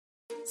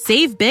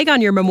Save big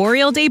on your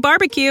Memorial Day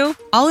barbecue,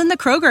 all in the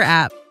Kroger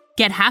app.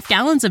 Get half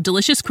gallons of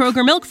delicious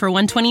Kroger milk for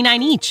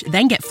 $1.29 each.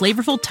 Then get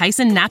flavorful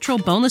Tyson natural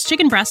boneless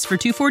chicken breasts for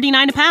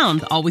 $2.49 a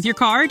pound, all with your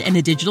card and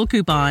a digital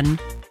coupon.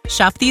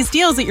 Shop these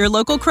deals at your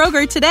local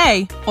Kroger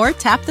today, or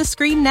tap the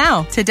screen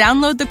now to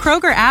download the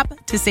Kroger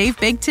app to save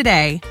big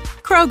today.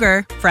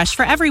 Kroger, fresh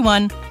for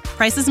everyone.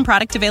 Prices and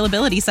product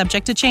availability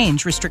subject to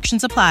change.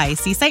 Restrictions apply.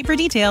 See site for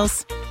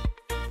details.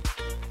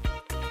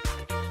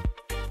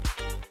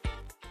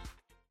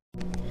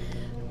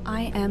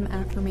 I am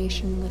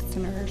Affirmation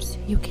listeners.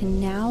 You can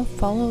now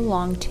follow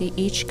along to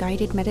each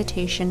guided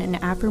meditation and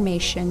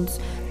affirmations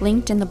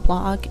linked in the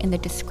blog in the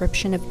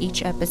description of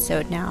each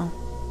episode now.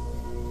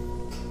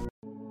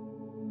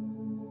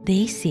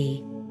 They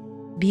say,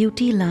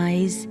 beauty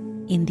lies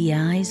in the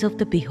eyes of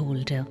the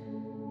beholder.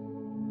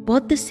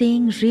 What the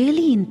saying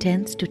really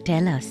intends to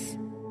tell us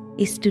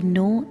is to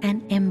know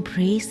and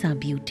embrace our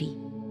beauty.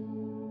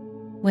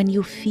 When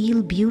you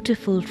feel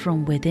beautiful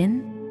from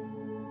within,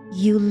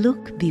 you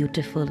look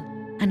beautiful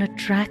and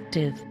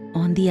attractive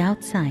on the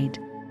outside.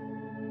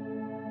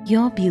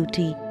 Your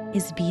beauty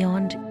is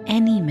beyond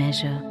any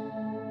measure.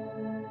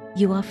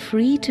 You are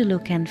free to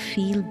look and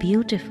feel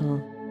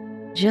beautiful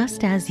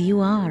just as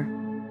you are.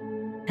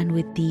 And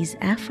with these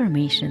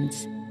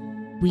affirmations,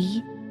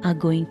 we are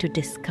going to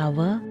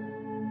discover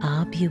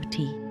our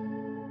beauty.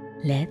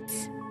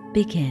 Let's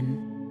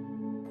begin.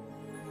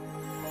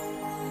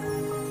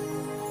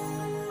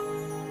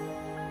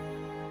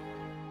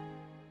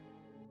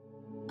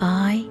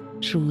 I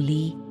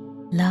truly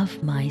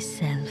love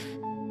myself.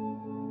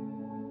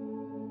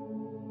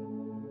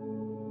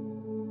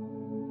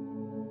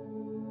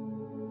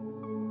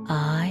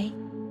 I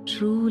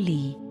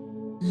truly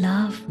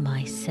love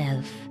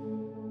myself.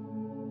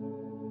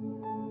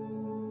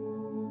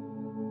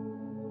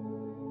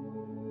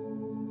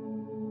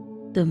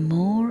 The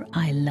more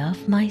I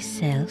love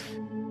myself,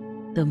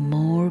 the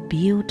more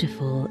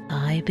beautiful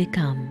I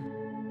become.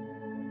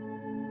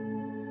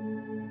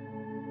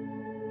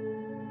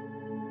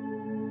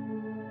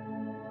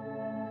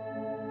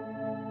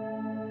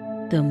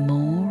 The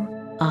more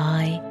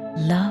I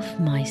love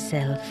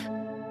myself,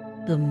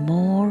 the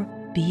more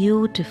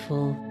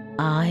beautiful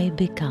I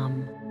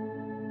become.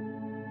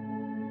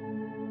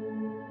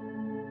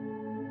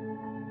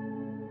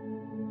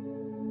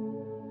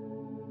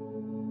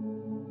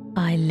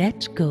 I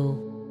let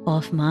go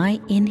of my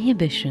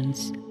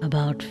inhibitions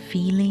about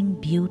feeling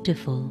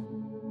beautiful.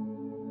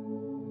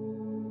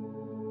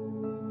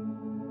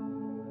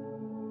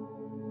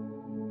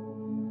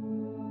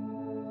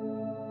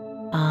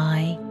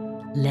 I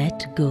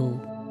let go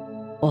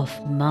of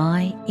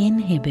my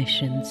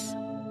inhibitions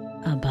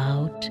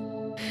about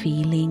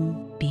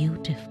feeling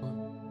beautiful.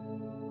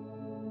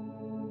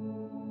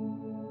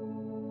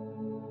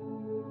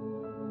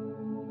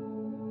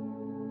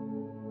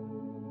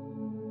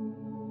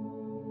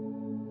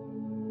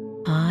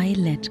 I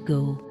let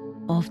go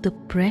of the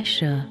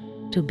pressure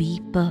to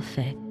be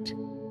perfect.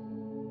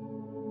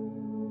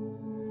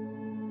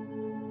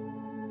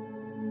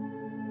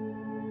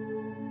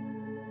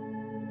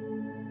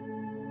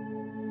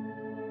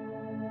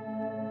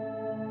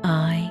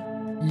 I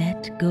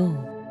let go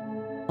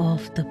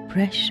of the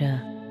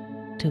pressure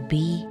to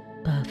be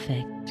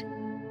perfect.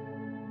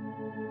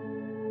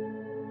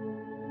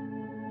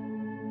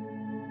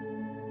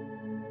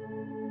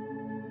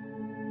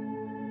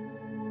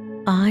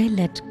 I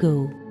let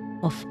go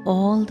of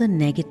all the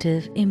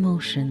negative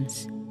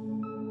emotions.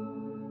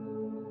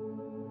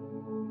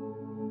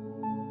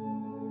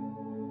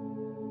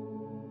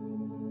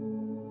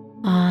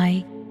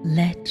 I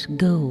let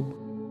go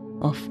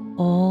of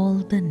all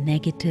the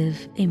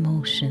negative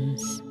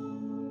emotions.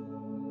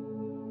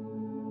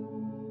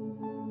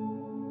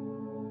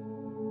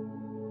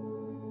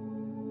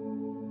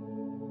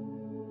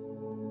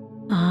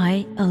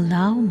 I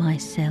allow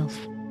myself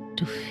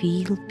to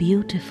feel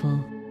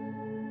beautiful.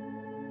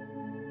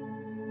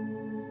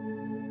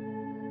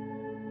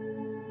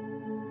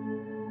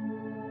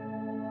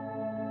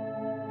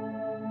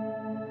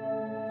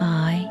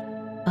 I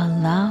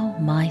allow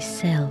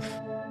myself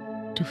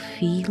to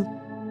feel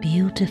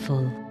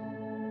beautiful.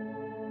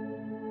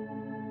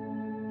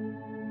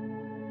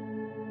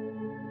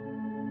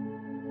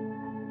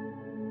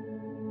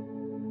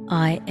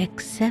 I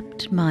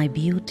accept my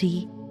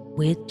beauty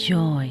with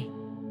joy.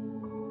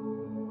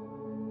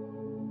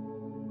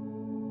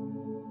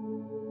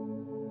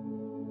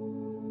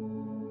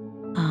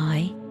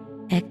 I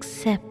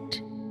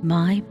accept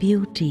my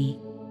beauty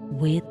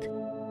with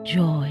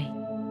joy.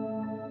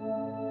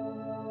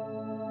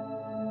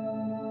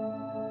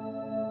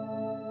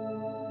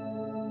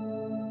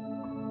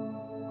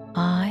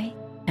 I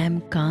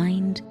am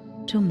kind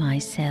to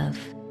myself.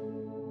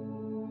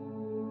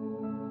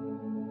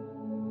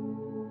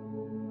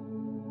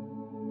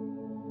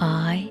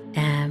 I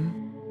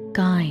am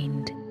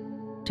kind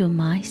to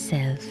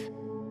myself.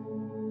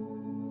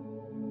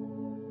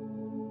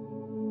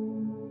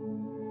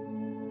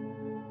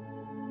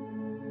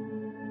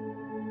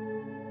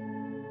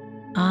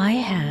 I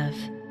have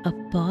a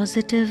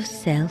positive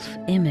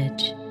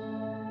self-image.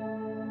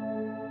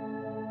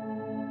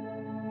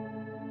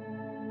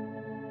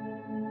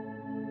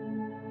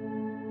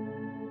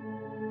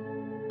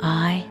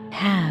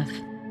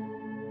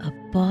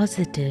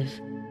 positive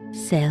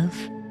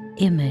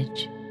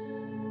self-image.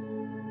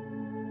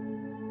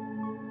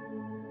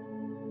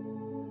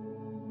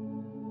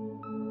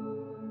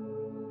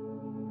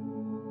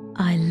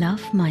 I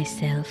love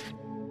myself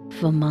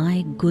for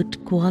my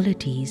good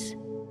qualities.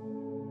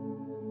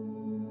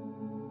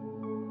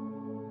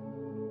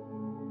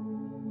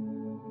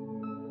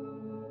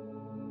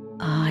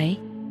 I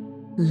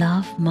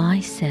love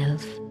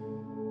myself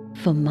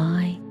for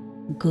my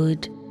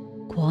good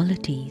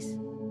qualities.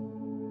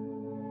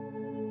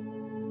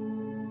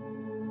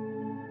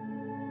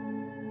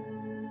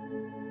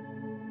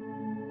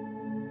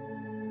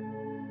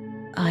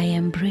 I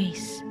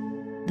embrace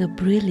the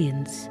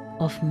brilliance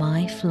of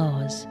my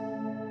flaws.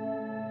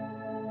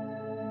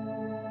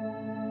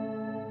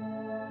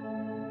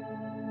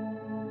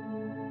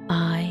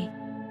 I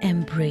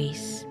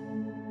embrace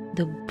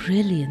the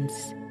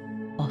brilliance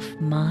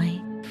of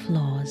my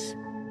flaws.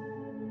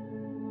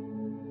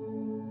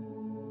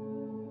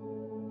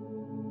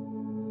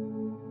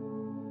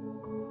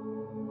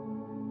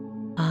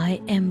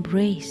 I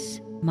embrace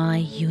my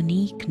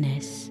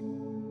uniqueness.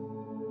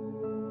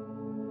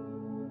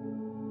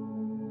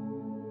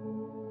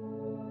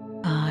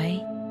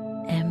 I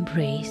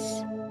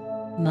embrace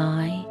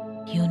my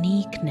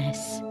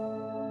uniqueness.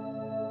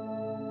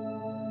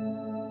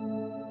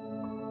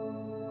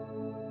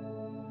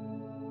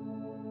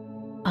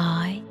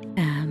 I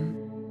am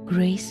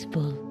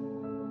graceful.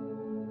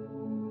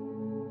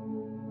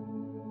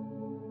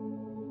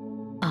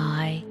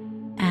 I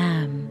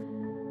am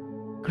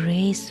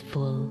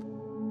graceful.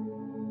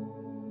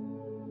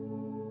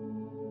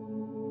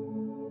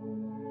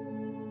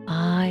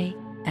 I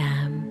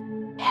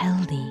am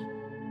healthy.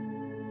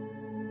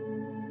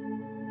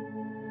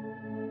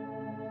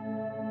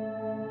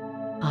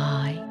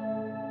 I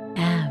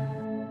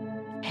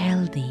am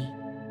healthy.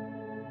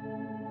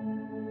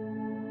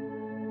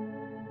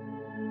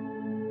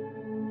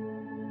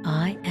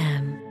 I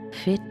am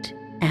fit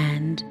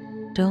and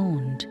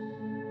toned.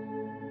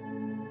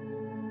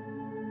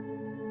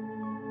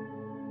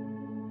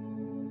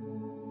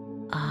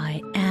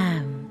 I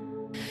am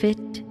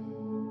fit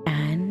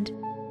and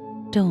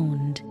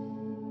toned.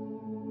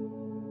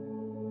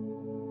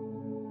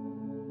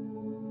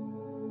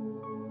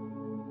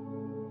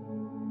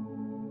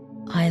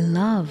 I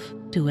love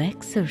to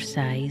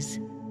exercise.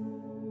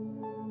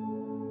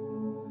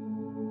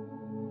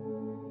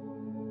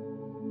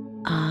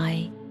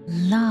 I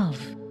love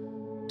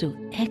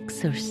to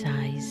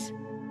exercise.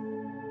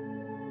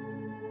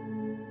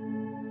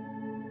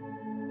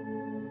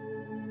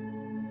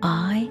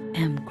 I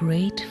am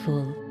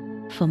grateful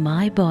for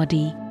my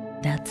body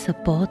that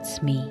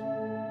supports me.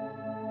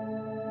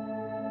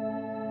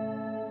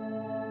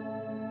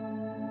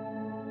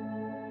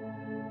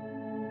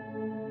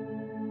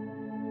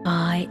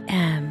 I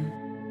am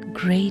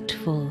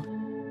grateful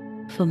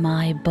for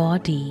my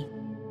body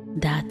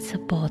that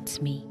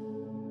supports me.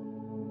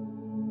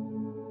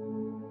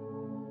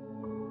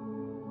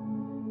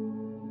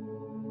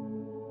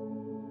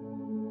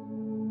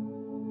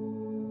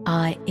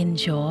 I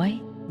enjoy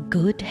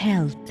good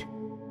health.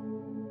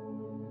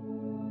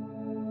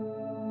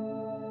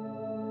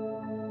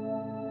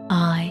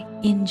 I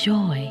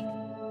enjoy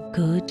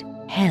good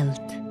health.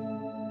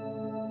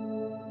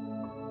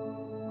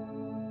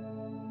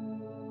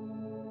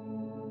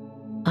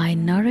 I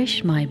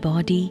nourish my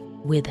body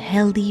with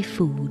healthy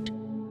food.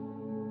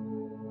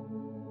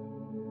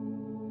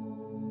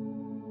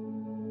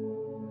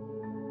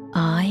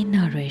 I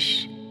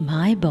nourish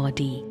my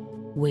body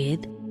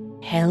with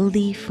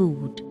healthy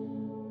food.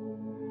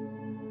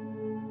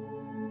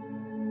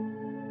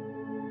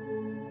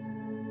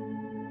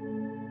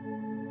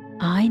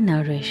 I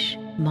nourish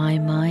my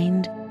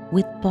mind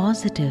with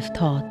positive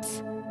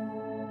thoughts.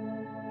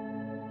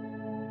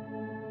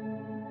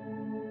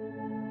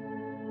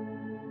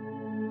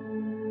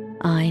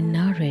 I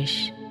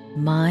nourish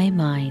my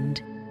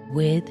mind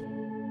with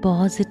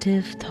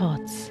positive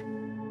thoughts.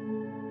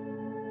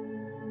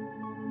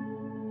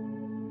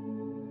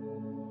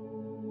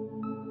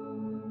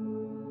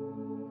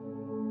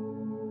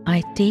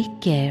 I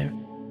take care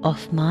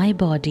of my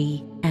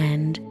body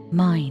and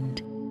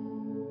mind.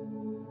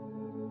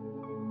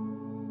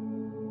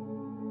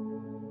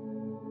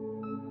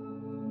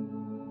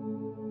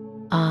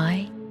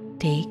 I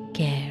take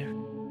care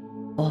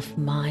of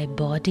my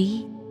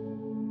body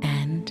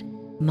and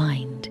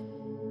mind.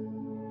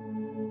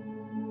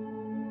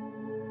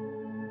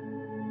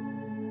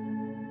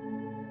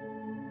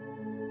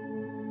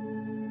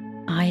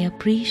 I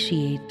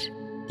appreciate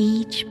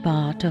each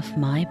part of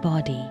my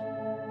body.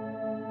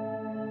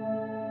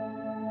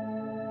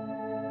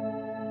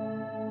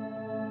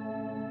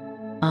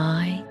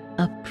 I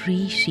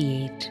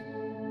appreciate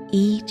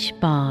each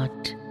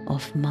part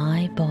of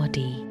my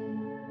body.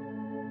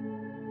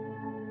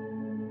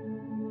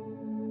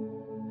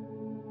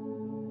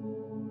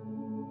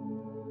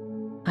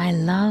 I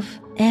love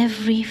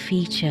every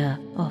feature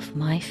of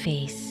my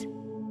face.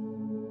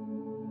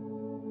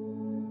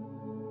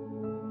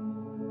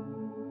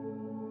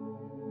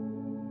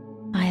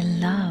 I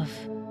love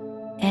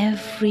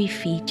every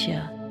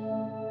feature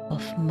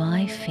of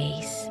my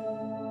face.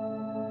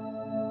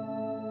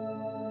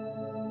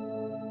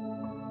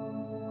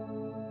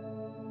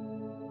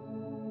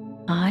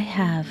 I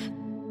have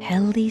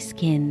healthy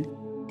skin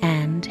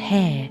and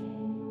hair.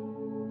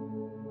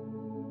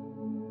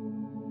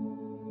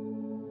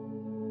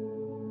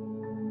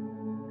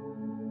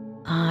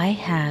 I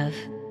have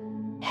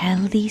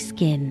healthy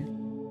skin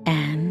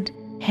and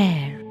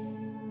hair.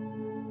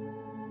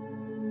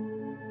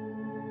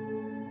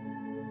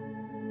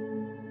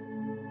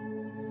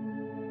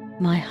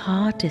 My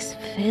heart is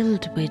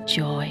filled with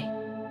joy.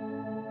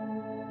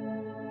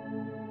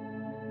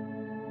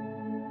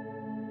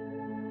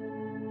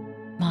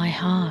 My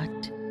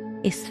heart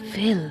is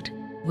filled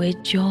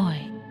with joy.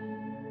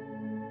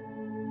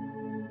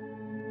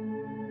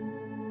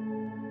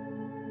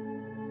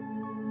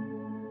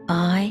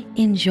 I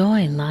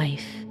enjoy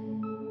life.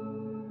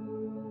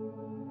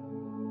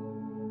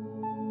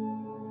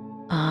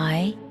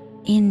 I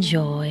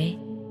enjoy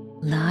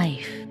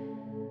life.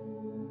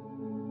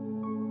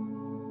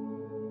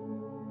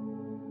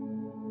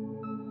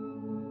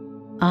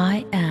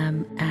 I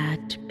am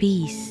at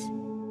peace.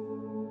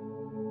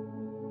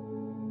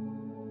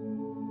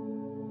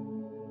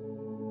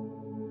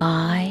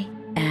 I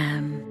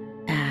am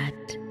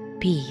at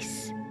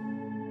peace.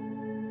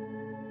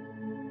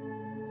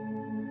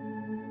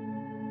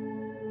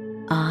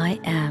 I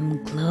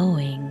am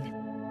glowing.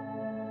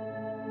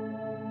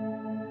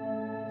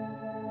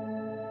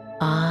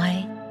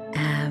 I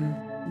am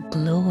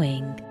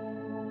glowing.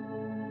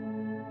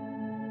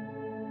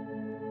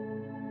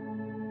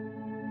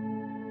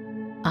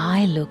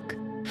 I look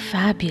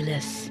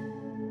fabulous.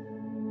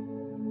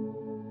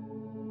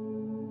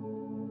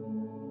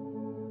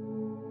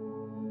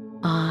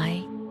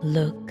 I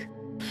look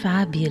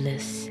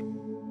fabulous.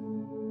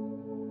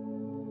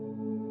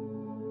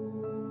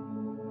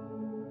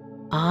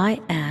 I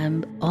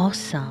am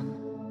awesome.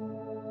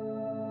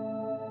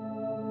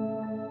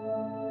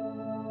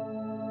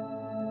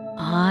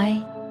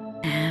 I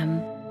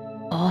am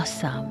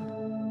awesome.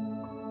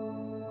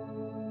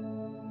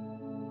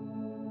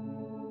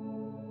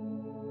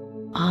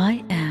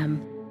 I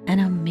am an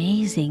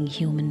amazing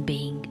human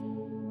being.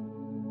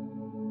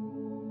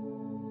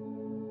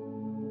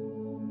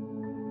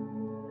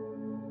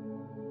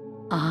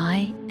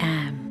 I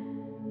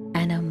am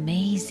an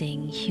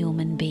amazing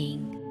human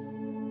being.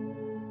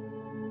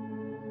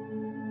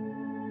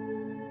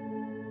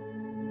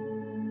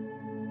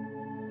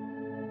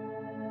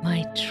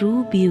 My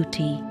true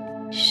beauty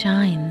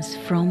shines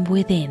from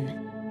within.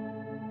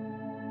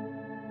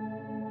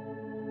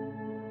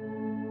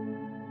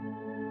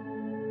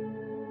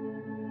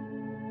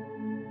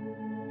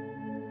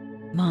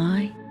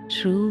 My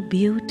true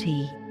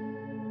beauty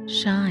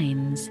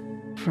shines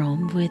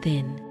from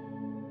within.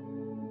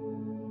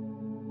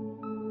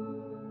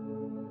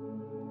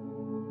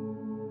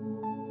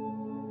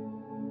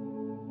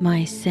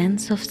 My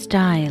sense of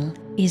style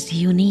is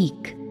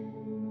unique.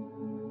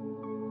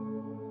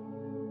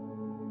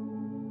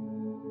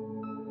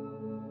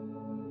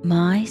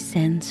 My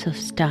sense of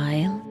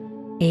style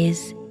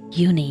is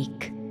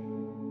unique.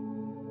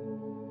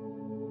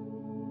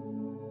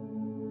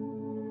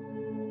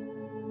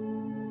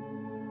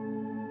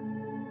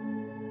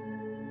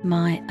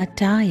 My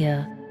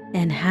attire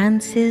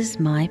enhances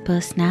my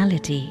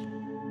personality.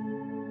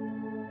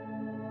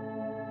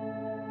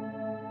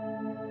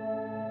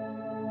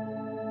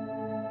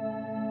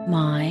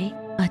 My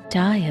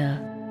attire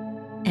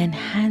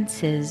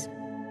enhances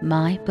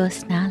my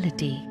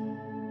personality.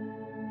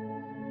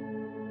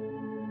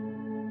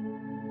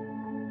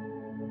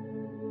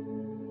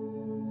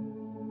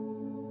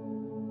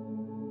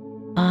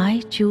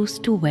 I choose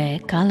to wear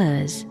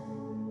colors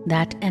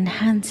that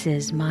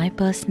enhances my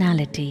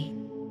personality.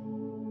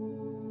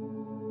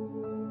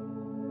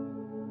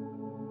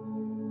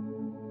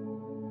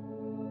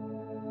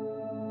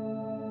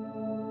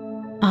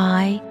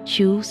 I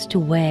choose to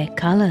wear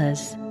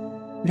colors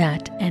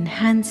that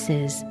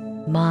enhances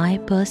my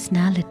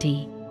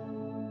personality.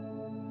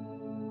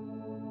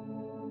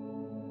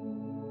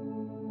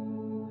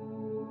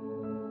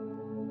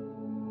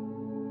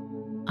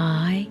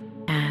 I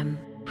am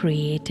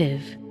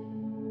creative.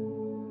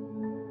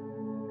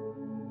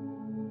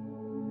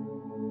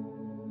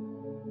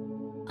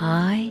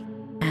 I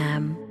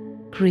am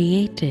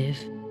creative.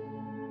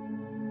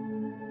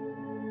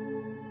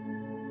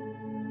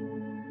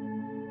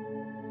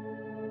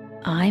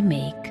 I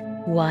make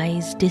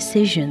wise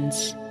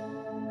decisions.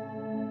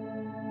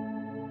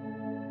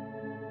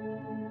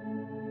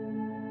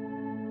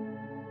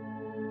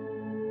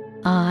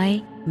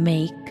 I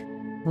make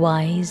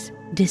wise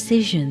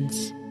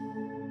decisions.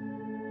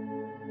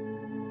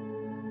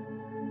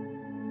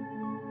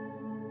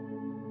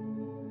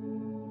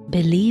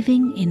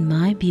 Believing in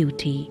my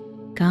beauty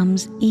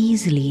comes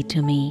easily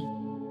to me.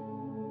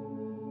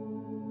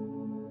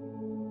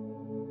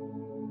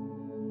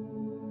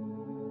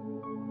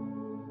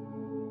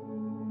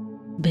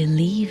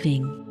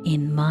 Believing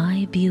in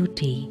my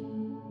beauty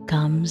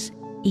comes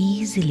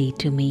easily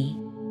to me.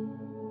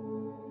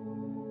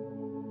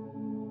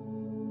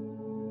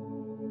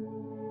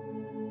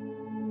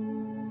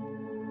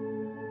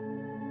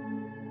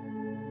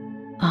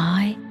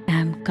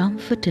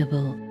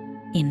 comfortable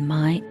in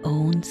my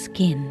own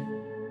skin.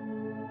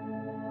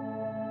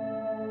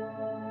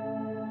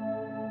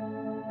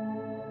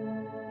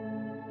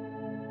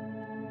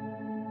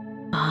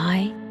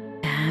 I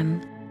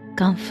am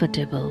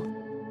comfortable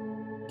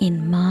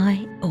in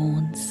my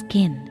own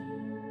skin.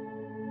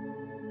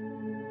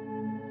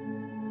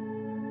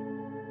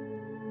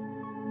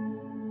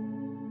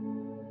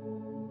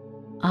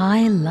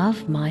 I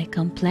love my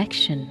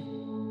complexion.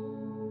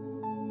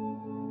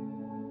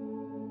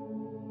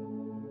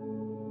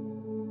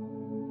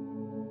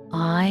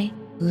 I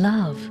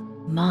love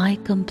my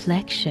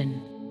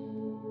complexion.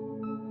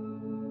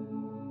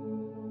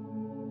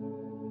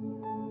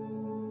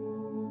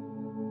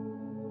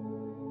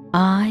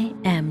 I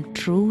am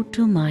true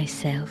to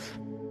myself.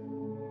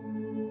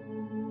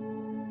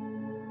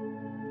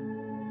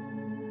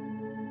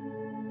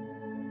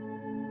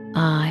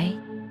 I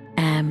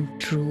am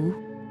true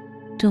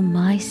to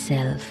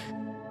myself.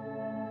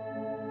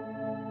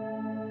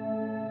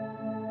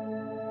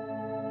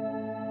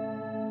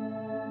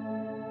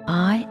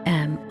 I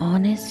am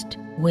honest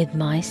with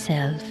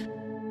myself.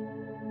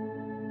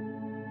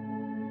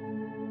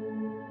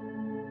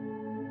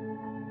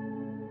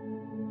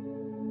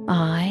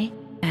 I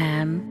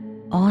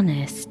am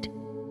honest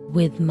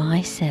with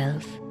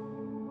myself.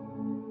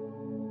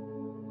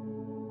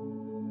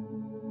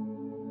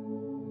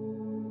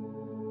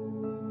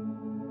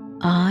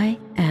 I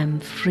am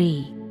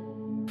free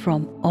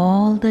from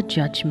all the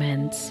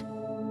judgments.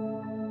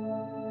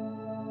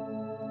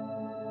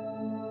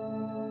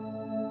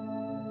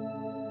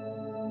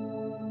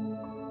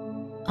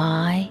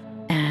 I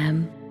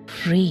am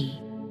free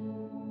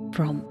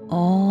from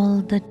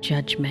all the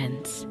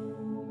judgments.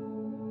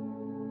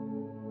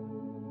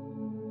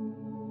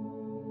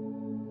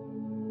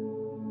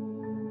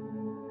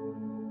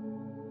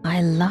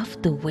 I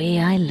love the way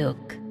I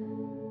look.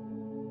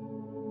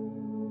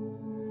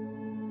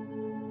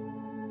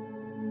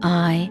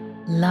 I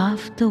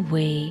love the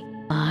way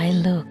I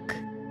look.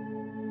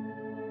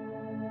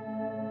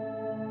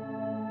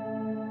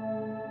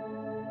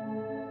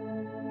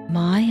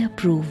 My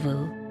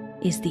approval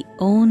is the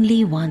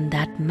only one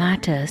that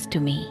matters to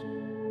me.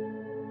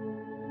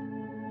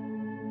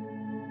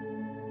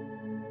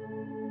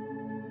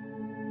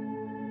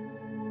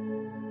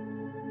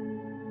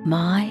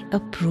 My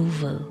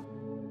approval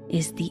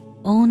is the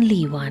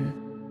only one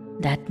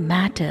that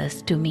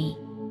matters to me.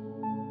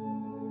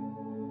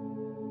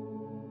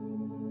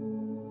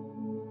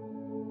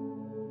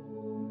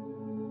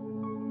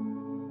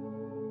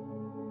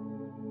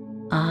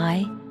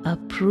 I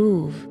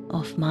approve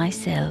of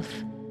myself.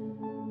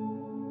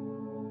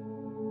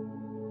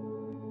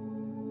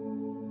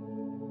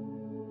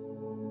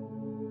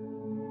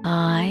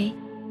 I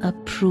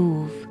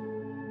approve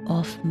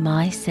of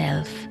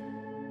myself.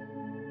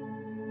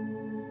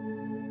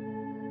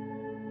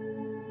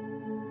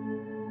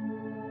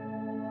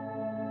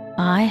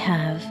 I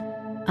have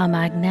a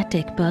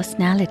magnetic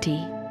personality.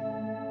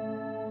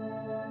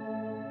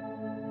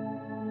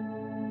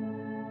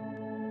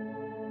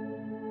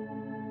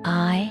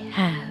 I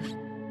have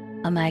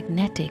a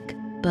magnetic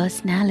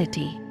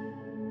personality.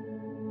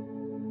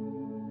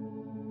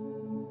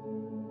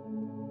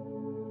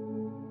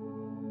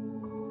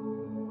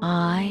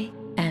 I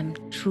am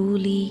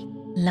truly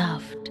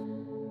loved.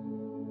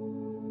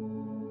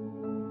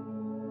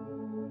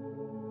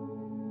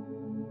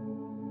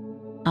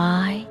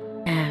 I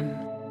am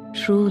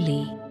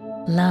truly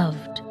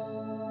loved.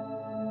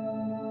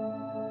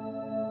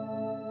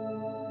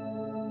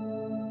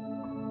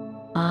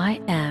 I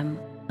am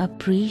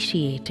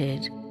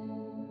appreciated.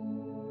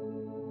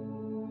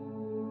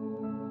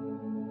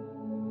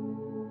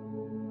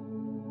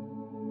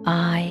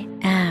 I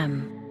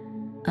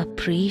am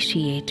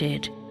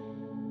appreciated.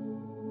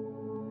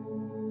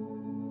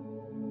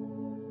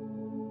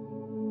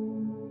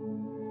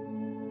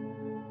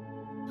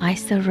 I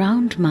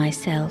surround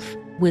myself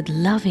with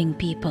loving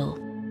people.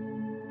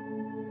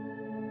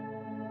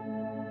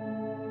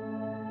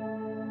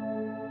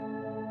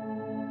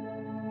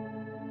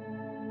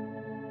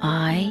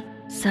 I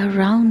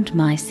surround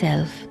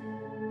myself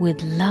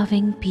with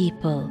loving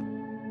people.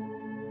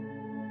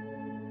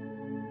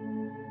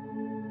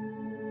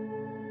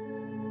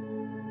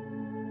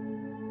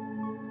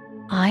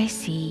 I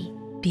see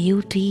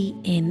beauty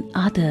in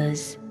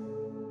others.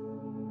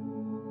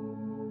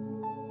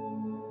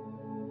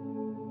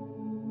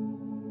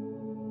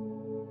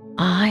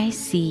 I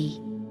see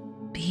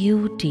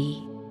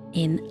beauty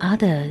in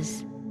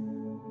others.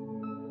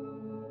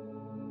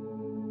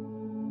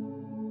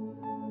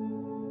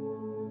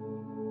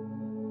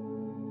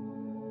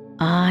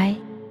 I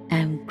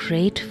am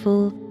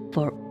grateful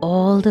for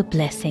all the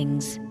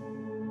blessings.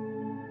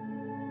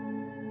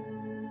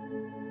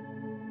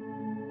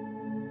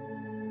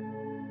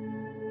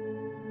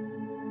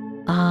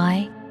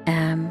 I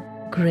am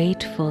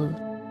grateful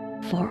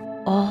for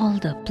all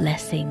the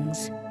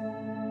blessings.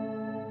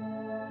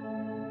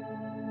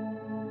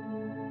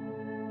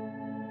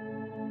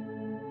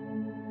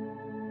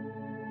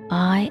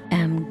 I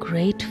am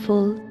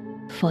grateful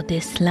for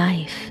this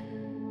life.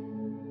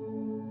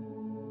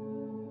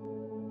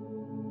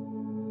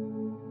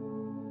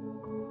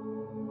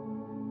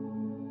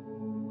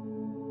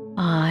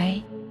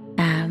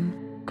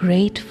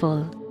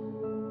 grateful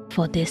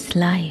for this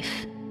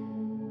life.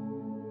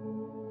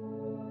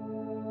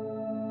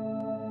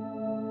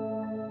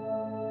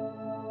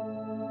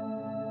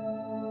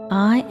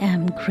 I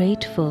am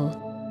grateful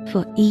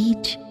for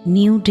each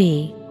new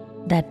day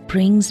that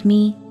brings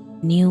me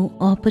new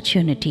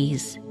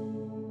opportunities.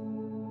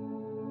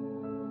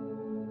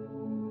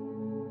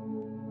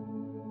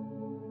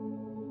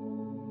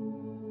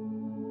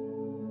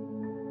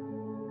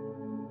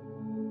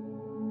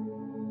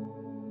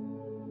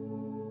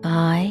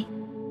 I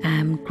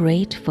am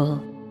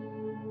grateful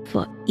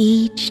for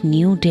each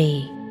new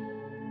day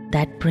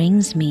that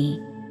brings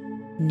me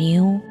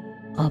new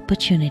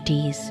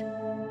opportunities.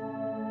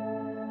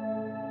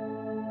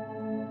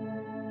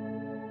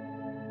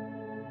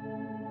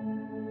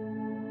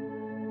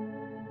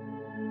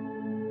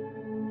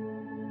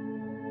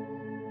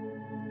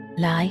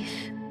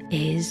 Life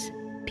is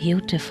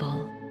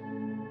beautiful.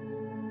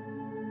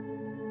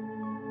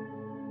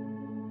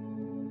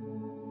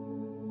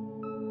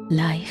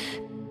 Life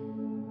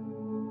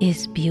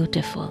is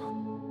beautiful.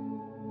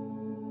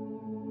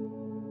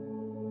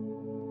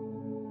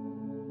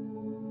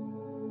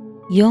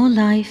 Your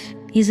life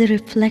is a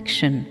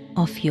reflection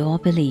of your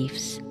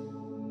beliefs.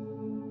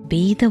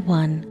 Be the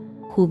one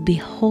who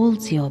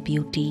beholds your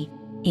beauty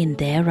in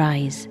their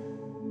eyes.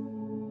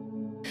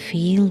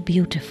 Feel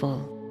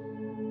beautiful.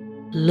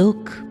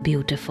 Look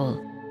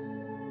beautiful.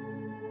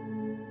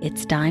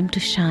 It's time to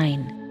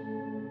shine.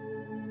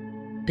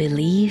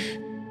 Believe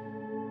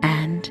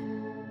and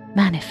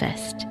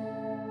manifest.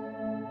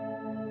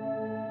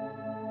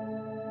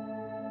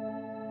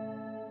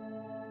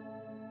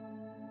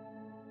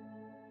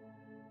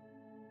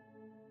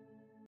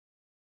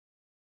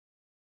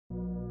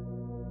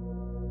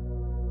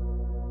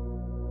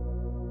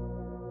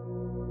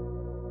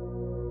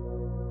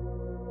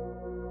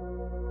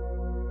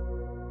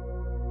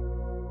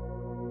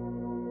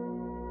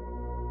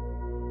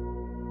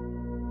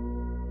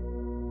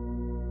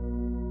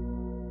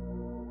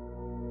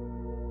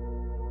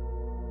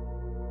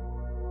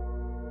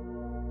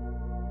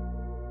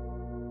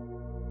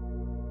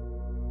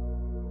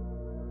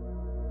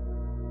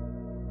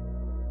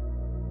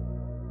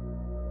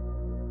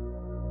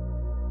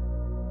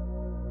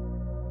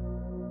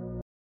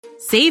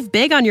 Save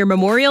big on your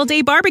Memorial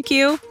Day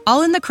barbecue,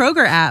 all in the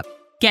Kroger app.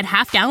 Get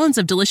half gallons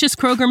of delicious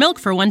Kroger milk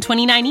for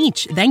 $1.29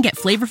 each. Then get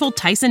flavorful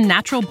Tyson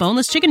natural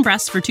boneless chicken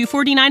breasts for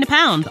 $2.49 a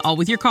pound, all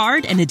with your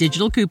card and a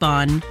digital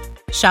coupon.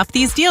 Shop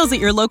these deals at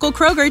your local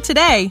Kroger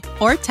today,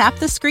 or tap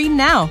the screen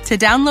now to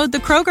download the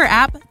Kroger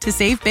app to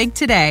save big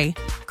today.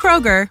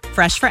 Kroger,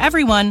 fresh for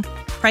everyone.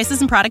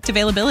 Prices and product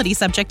availability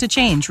subject to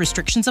change.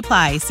 Restrictions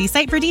apply. See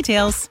site for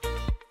details.